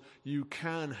 of course, you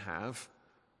can have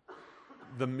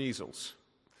the measles,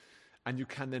 and you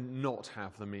can then not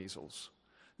have the measles.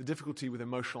 The difficulty with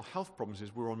emotional health problems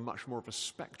is we're on much more of a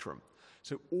spectrum.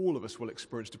 So all of us will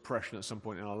experience depression at some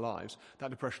point in our lives.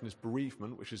 That depression is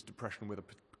bereavement, which is depression with a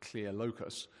clear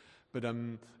locus. But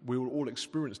we will all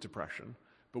experience depression,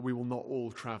 but we will not all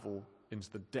travel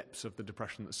into the depths of the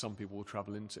depression that some people will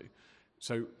travel into.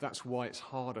 So that's why it's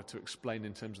harder to explain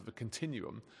in terms of the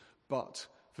continuum. But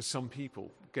for some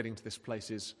people, getting to this place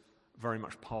is very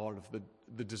much part of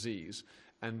the disease.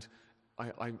 And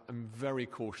I'm very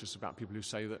cautious about people who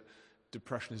say that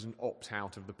depression is an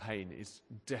opt-out of the pain. It's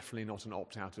definitely not an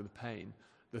opt-out of the pain.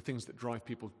 The things that drive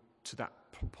people to that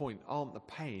point aren't the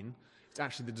pain. It's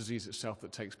actually the disease itself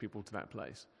that takes people to that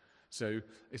place. So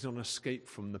it's not an escape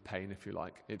from the pain, if you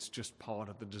like. It's just part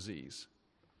of the disease.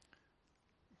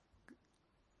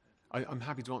 I'm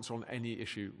happy to answer on any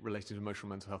issue relating to emotional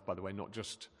mental health, by the way, not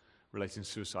just relating to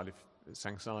suicide. If it's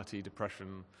anxiety,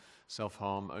 depression,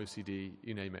 self-harm, OCD,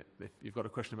 you name it. If you've got a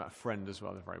question about a friend as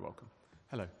well, they're very welcome.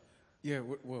 Hello. Yeah,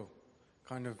 well,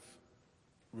 kind of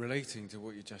relating to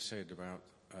what you just said about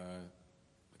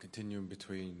the continuum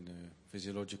between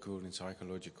physiological and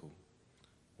psychological.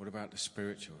 What about the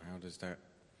spiritual? How does that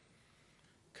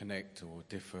connect or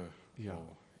differ, or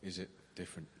is it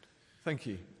different? Thank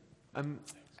you.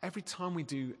 Every time we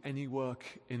do any work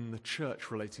in the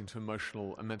church relating to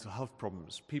emotional and mental health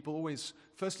problems, people always,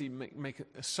 firstly, make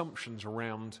assumptions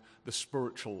around the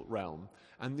spiritual realm.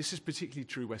 And this is particularly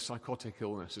true where psychotic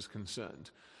illness is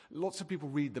concerned. Lots of people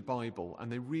read the Bible,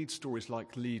 and they read stories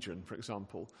like Legion, for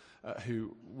example,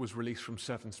 who was released from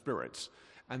 7 spirits.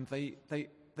 And they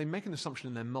make an assumption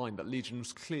in their mind that Legion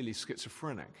was clearly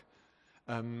schizophrenic.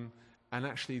 And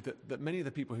actually that many of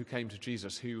the people who came to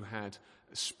Jesus who had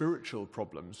spiritual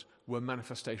problems were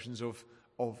manifestations of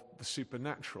the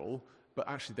supernatural, but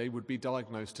actually they would be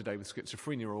diagnosed today with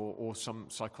schizophrenia or some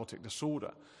psychotic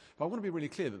disorder. But I want to be really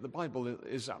clear that the Bible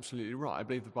is absolutely right. I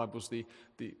believe the Bible is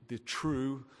the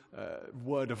true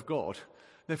word of God.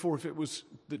 Therefore, if it was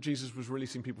that Jesus was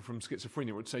releasing people from schizophrenia,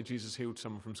 it would say Jesus healed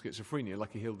someone from schizophrenia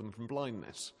like he healed them from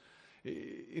blindness.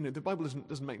 The Bible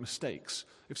doesn't make mistakes.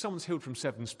 If someone's healed from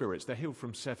 7 spirits, they're healed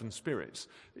from 7 spirits.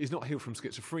 He's not healed from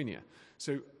schizophrenia.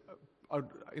 So, I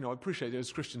appreciate it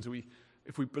as Christians,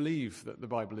 if we believe that the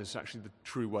Bible is actually the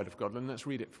true word of God, then let's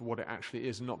read it for what it actually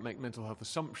is and not make mental health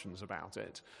assumptions about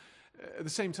it. At the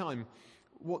same time,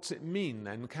 what's it mean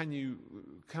then?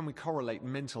 Can we correlate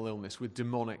mental illness with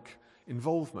demonic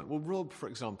involvement? Well, Rob, for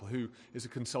example, who is a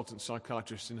consultant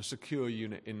psychiatrist in a secure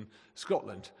unit in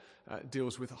Scotland,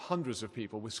 deals with hundreds of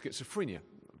people with schizophrenia.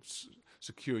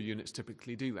 Secure units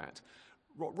typically do that.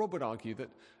 Rob would argue that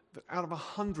that out of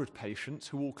 100 patients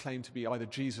who all claim to be either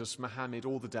Jesus, Muhammad,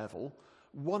 or the devil,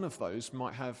 one of those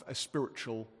might have a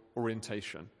spiritual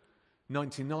orientation.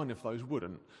 99 of those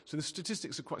wouldn't. So the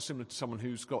statistics are quite similar to someone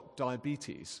who's got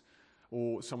diabetes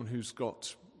or someone who's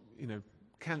got,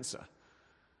 cancer.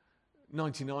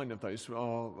 99 of those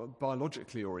are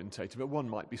biologically orientated, but one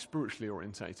might be spiritually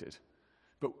orientated.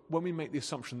 But when we make the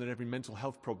assumption that every mental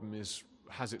health problem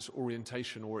has its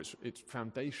orientation or its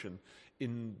foundation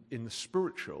in the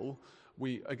spiritual,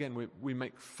 we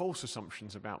make false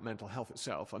assumptions about mental health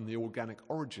itself and the organic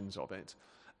origins of it.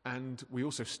 And we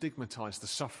also stigmatize the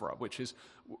sufferer, which is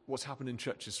what's happened in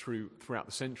churches throughout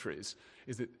the centuries,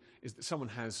 is that someone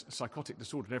has a psychotic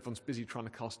disorder and everyone's busy trying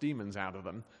to cast demons out of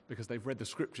them because they've read the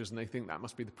scriptures and they think that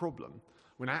must be the problem.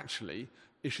 When actually,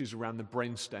 issues around the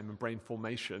brainstem and brain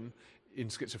formation in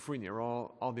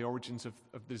schizophrenia are the origins of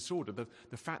the disorder.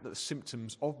 The fact that the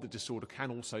symptoms of the disorder can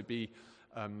also be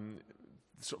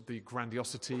sort of the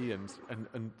grandiosity and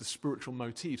the spiritual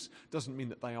motifs doesn't mean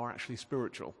that they are actually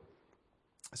spiritual.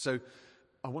 So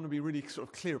I want to be really sort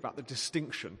of clear about the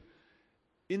distinction.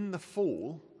 In the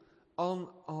fall, are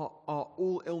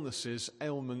all illnesses,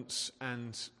 ailments,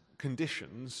 and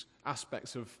conditions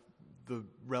aspects of the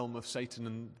realm of Satan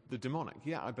and the demonic?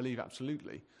 Yeah, I believe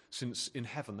absolutely, since in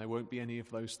heaven there won't be any of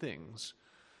those things.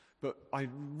 But I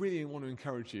really want to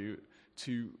encourage you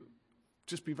to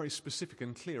just be very specific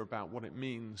and clear about what it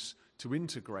means to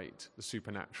integrate the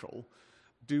supernatural.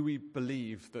 Do we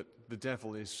believe that the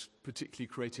devil is particularly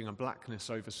creating a blackness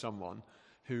over someone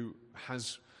who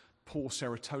has poor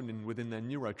serotonin within their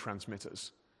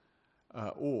neurotransmitters?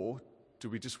 Or do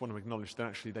we just want to acknowledge that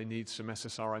actually they need some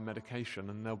SSRI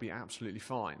medication and they'll be absolutely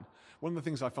fine? One of the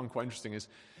things I find quite interesting is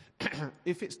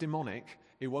if it's demonic,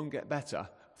 it won't get better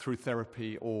through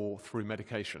therapy or through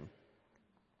medication.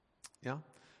 Yeah?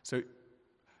 So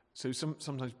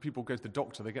sometimes people go to the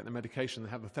doctor, they get the medication, they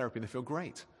have the therapy, and they feel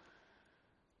great.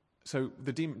 So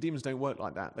the demons don't work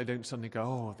like that. They don't suddenly go,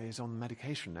 oh, he's on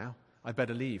medication now, I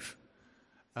better leave.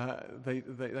 They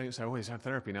don't say, oh, he's had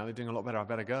therapy now, they're doing a lot better, I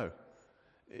better go.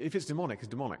 If it's demonic, it's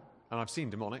demonic. And I've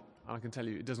seen demonic, and I can tell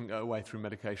you it doesn't go away through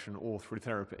medication or through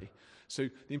therapy. So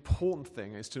the important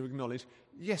thing is to acknowledge,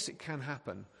 yes, it can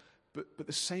happen, but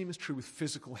the same is true with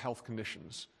physical health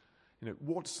conditions.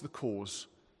 What's the cause?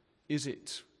 Is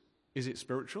it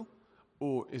spiritual?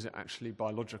 Or is it actually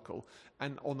biological?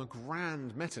 And on a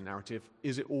grand meta-narrative,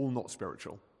 is it all not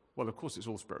spiritual? Well, of course it's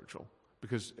all spiritual,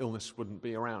 because illness wouldn't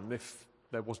be around if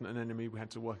there wasn't an enemy we had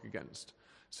to work against.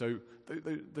 So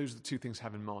those are the two things to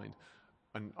have in mind.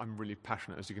 And I'm really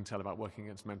passionate, as you can tell, about working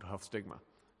against mental health stigma.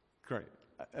 Great.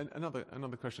 Another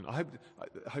question. I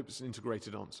hope it's an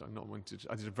integrated answer.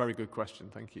 I did a very good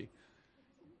question. Thank you.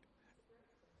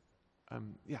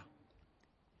 Yeah.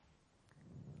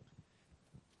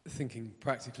 Thinking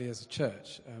practically as a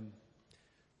church, I'm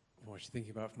actually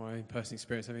thinking about from my own personal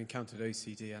experience, having encountered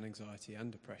OCD and anxiety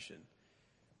and depression.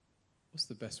 What's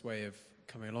the best way of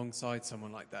coming alongside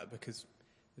someone like that? Because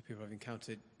the people I've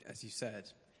encountered, as you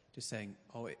said, just saying,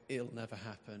 oh, it'll never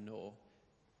happen, or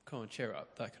come on, cheer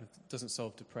up, that kind of doesn't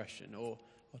solve depression, or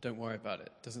don't worry about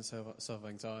it, doesn't solve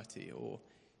anxiety, or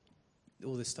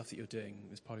all this stuff that you're doing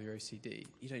as part of your OCD,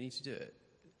 you don't need to do it.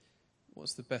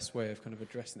 What's the best way of kind of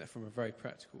addressing that from a very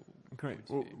practical Great.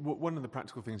 Well, one of the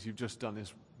practical things you've just done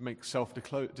is make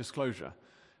self-disclosure,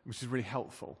 which is really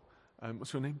helpful.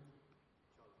 What's your name?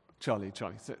 Charlie.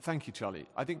 So, thank you, Charlie.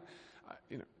 I think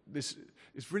this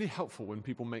is really helpful when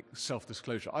people make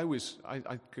self-disclosure.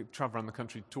 I could travel around the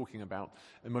country talking about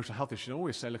emotional health issues. I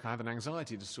always say, look, I have an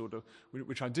anxiety disorder,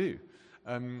 which I do.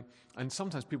 And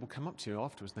sometimes people come up to you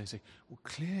afterwards and they say, well,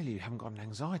 clearly you haven't got an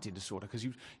anxiety disorder because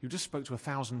you just spoke to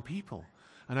 1,000 people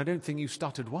and I don't think you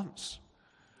stuttered once.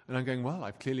 And I'm going, well,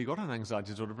 I've clearly got an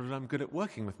anxiety disorder, but I'm good at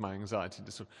working with my anxiety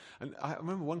disorder. And I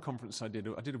remember one conference I did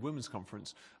a women's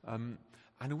conference, and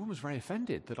a woman was very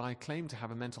offended that I claimed to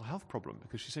have a mental health problem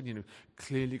because she said,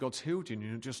 clearly God's healed you and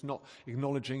you're just not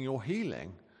acknowledging your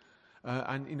healing.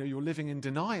 And you're living in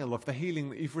denial of the healing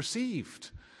that you've received.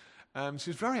 She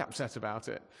was very upset about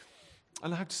it.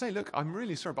 And I have to say, look, I'm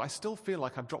really sorry, but I still feel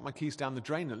like I've dropped my keys down the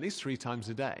drain at least 3 times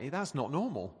a day. That's not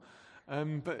normal.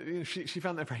 But she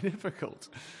found that very difficult.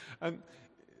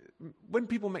 When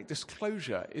people make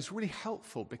disclosure, it's really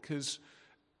helpful because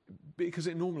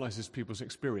it normalizes people's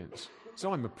experience.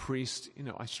 So I'm a priest,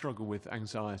 I struggle with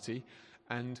anxiety.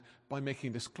 And by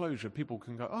making disclosure, people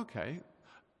can go, okay,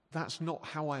 that's not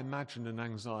how I imagined an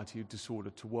anxiety disorder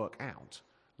to work out.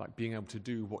 Like being able to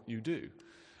do what you do.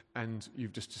 And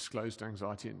you've just disclosed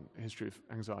anxiety and history of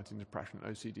anxiety and depression,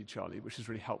 OCD, Charlie, which is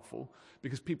really helpful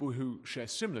because people who share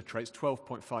similar traits,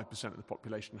 12.5% of the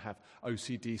population have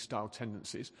OCD-style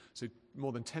tendencies. So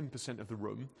more than 10% of the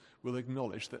room will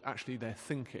acknowledge that actually their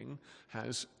thinking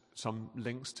has some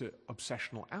links to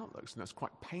obsessional outlooks, and that's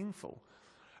quite painful.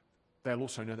 They'll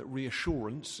also know that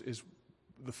reassurance is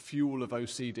the fuel of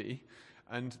OCD,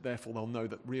 and therefore they'll know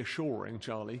that reassuring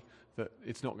Charlie that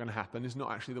it's not going to happen is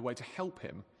not actually the way to help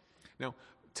him. Now,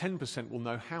 10% will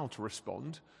know how to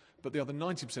respond, but the other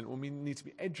 90% will need to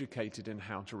be educated in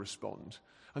how to respond.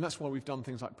 And that's why we've done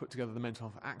things like put together the Mental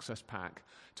Health Access Pack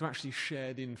to actually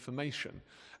share the information.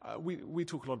 We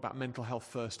talk a lot about mental health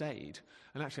first aid,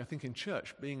 and actually I think in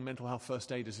church being mental health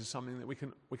first aiders is something that we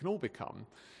can all become.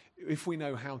 If we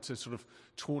know how to sort of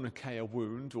tourniquet a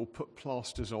wound or put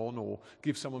plasters on or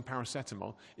give someone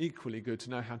paracetamol, equally good to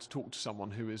know how to talk to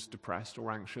someone who is depressed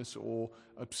or anxious or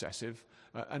obsessive,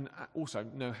 and also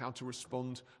know how to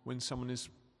respond when someone is,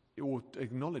 or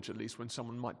acknowledge at least when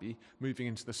someone might be moving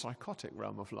into the psychotic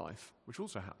realm of life, which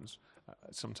also happens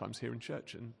sometimes here in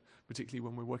church, and particularly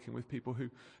when we're working with people who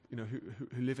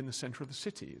live in the centre of the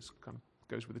city. It kind of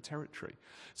goes with the territory.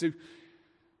 So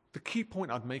the key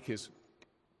point I'd make is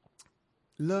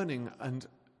learning and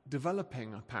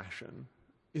developing a passion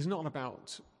is not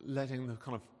about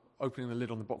opening the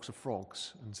lid on the box of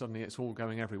frogs and suddenly it's all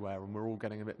going everywhere and we're all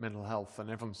getting a bit mental health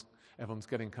and everyone's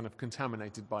getting kind of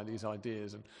contaminated by these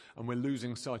ideas and we're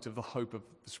losing sight of the hope of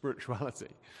the spirituality.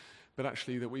 But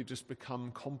actually that we've just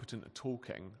become competent at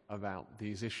talking about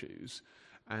these issues,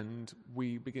 and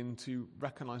we begin to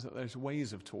recognise that there's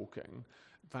ways of talking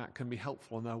that can be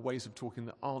helpful and there are ways of talking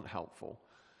that aren't helpful.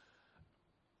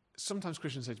 Sometimes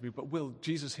Christians say to me, but Will,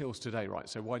 Jesus heals today, right?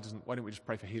 So why don't we just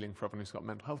pray for healing for everyone who's got a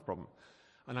mental health problem?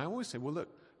 And I always say, well, look,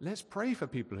 let's pray for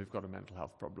people who've got a mental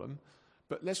health problem,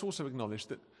 but let's also acknowledge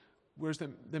that whereas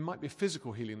there might be a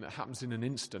physical healing that happens in an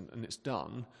instant and it's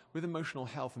done, with emotional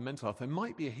health and mental health, there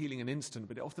might be a healing in an instant,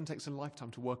 but it often takes a lifetime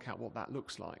to work out what that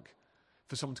looks like,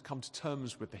 for someone to come to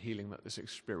terms with the healing that is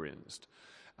experienced.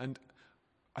 And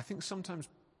I think sometimes,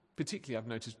 particularly I've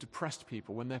noticed depressed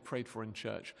people, when they're prayed for in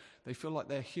church, they feel like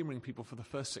they're humouring people for the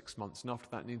first 6 months, and after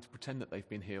that need to pretend that they've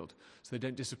been healed, so they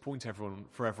don't disappoint everyone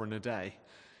forever and a day.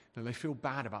 And they feel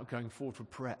bad about going forward for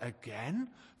prayer again?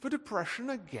 For depression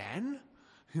again?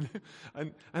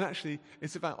 And actually,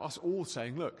 it's about us all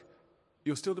saying, look,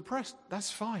 you're still depressed,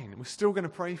 that's fine, we're still going to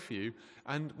pray for you,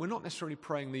 and we're not necessarily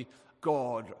praying the,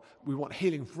 God, we want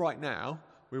healing right now.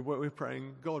 We're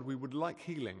praying, God, we would like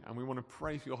healing, and we want to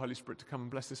pray for your Holy Spirit to come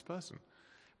and bless this person.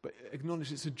 But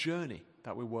acknowledge it's a journey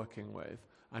that we're working with,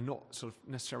 and not sort of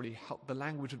necessarily help. The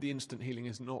language of the instant healing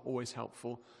is not always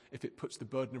helpful if it puts the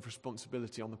burden of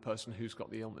responsibility on the person who's got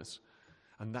the illness.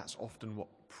 And that's often what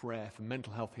prayer for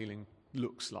mental health healing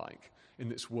looks like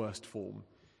in its worst form.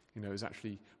 Is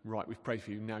actually, right, we've prayed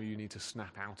for you, now you need to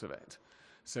snap out of it.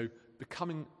 So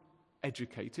becoming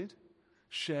educated,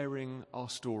 sharing our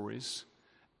stories,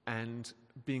 and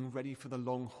being ready for the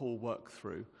long haul work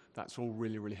through, that's all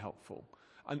really, really helpful.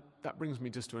 And that brings me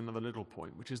just to another little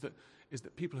point, which is that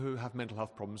people who have mental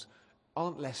health problems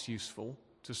aren't less useful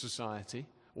to society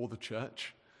or the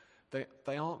church.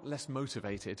 They aren't less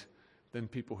motivated than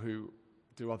people who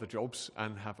do other jobs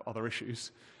and have other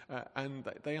issues, and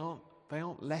they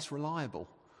aren't less reliable.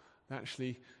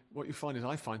 Actually, what you find is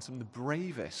I find some of the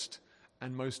bravest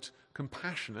and most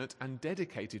compassionate and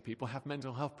dedicated people have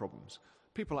mental health problems.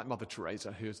 People like Mother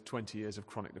Teresa, who has 20 years of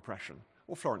chronic depression,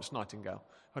 or Florence Nightingale,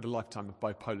 who had a lifetime of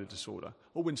bipolar disorder,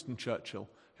 or Winston Churchill,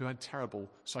 who had terrible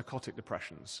psychotic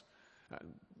depressions.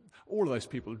 All of those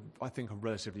people, I think, are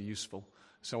relatively useful.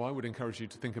 So I would encourage you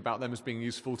to think about them as being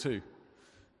useful too.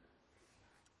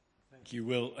 Thank you,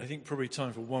 Will. I think probably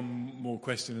time for one more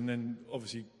question, and then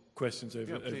obviously questions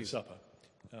over supper.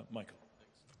 Michael.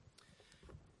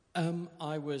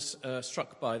 I was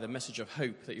struck by the message of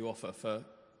hope that you offer for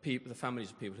the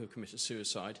families of people who have committed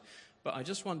suicide. But I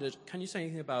just wondered, can you say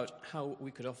anything about how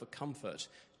we could offer comfort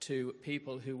to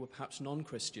people who were perhaps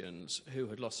non-Christians, who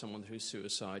had lost someone through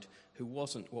suicide, who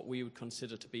wasn't what we would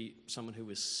consider to be someone who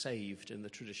was saved in the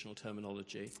traditional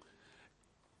terminology?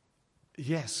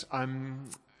 Yes,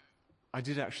 I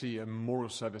did actually a memorial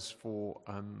service for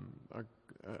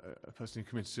a person who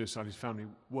committed suicide whose family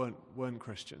weren't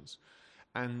Christians.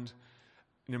 And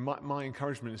my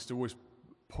encouragement is to always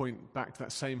point back to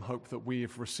that same hope that we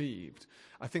have received.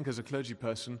 I think as a clergy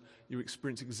person, you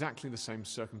experience exactly the same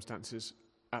circumstances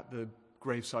at the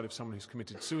graveside of someone who's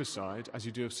committed suicide as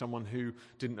you do of someone who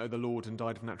didn't know the Lord and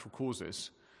died of natural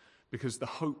causes. Because the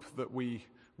hope that we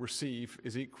receive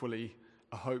is equally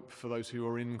a hope for those who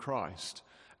are in Christ.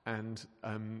 And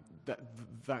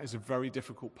that is a very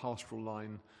difficult pastoral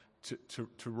line to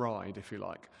ride, if you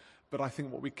like. But I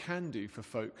think what we can do for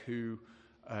folk who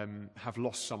have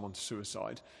lost someone to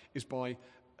suicide is by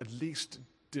at least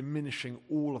diminishing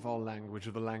all of our language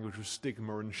of the language of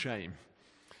stigma and shame,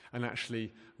 and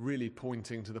actually really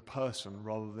pointing to the person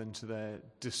rather than to their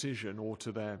decision or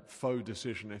to their faux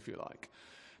decision, if you like.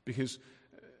 Because,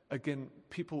 again,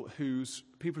 people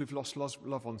who've lost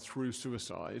loved ones through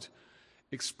suicide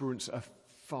experience a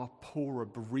far poorer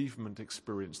bereavement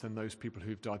experience than those people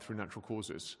who've died through natural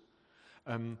causes.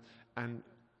 And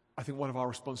I think one of our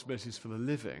responsibilities for the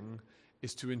living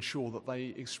is to ensure that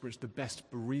they experience the best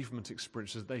bereavement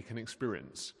experiences they can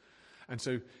experience. And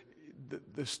so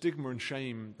the stigma and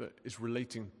shame that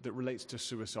relates to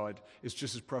suicide is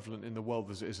just as prevalent in the world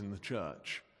as it is in the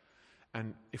church.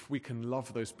 And if we can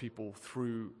love those people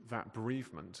through that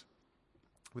bereavement,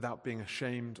 without being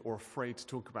ashamed or afraid to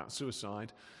talk about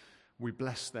suicide, we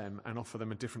bless them and offer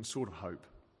them a different sort of hope.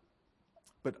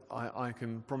 But I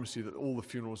can promise you that all the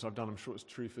funerals I've done, I'm sure it's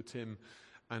true for Tim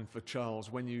and for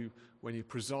Charles, when you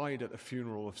preside at the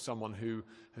funeral of someone who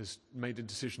has made a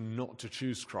decision not to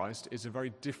choose Christ, it's a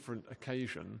very different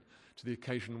occasion to the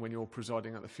occasion when you're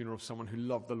presiding at the funeral of someone who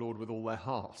loved the Lord with all their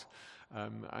heart.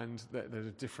 And there's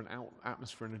a different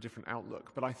atmosphere and a different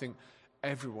outlook. But I think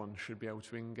everyone should be able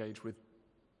to engage with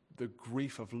the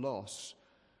grief of loss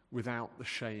without the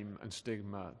shame and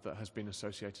stigma that has been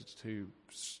associated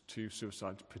to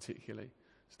suicide particularly.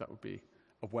 So that would be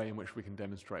a way in which we can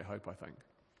demonstrate hope, I think.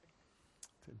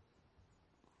 Tim.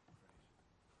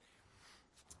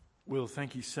 Will,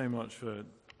 thank you so much for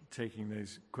taking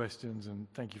those questions, and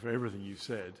thank you for everything you've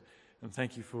said, and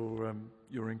thank you for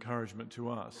your encouragement to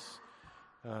us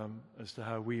as to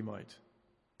how we might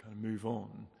kind of move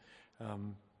on.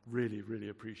 Really, really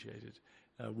appreciate it.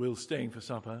 Will's staying for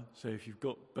supper, so if you've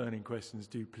got burning questions,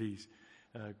 do please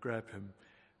grab him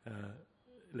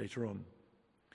later on.